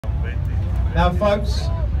Now folks,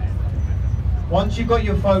 once you've got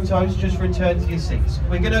your photos, just return to your seats.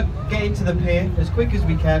 We're going to get into the pier as quick as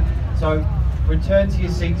we can, so return to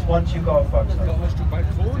your seats once you've got a photo.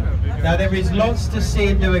 Now there is lots to see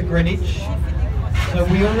and do at Greenwich, so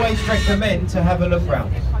we always recommend to have a look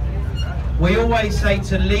round. We always say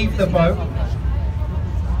to leave the boat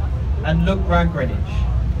and look round Greenwich.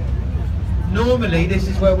 Normally this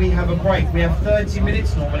is where we have a break. We have 30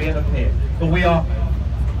 minutes normally at the pier, but we are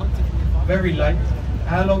very late.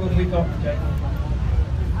 How long have we got, Jake?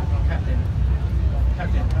 Captain,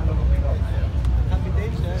 how long have we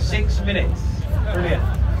got? 6 minutes. Brilliant.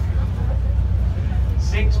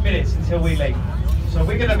 6 minutes until we leave. So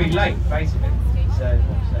we're going to be late, basically.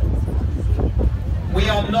 We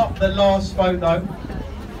are not the last boat though.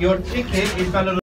 Your ticket is valid.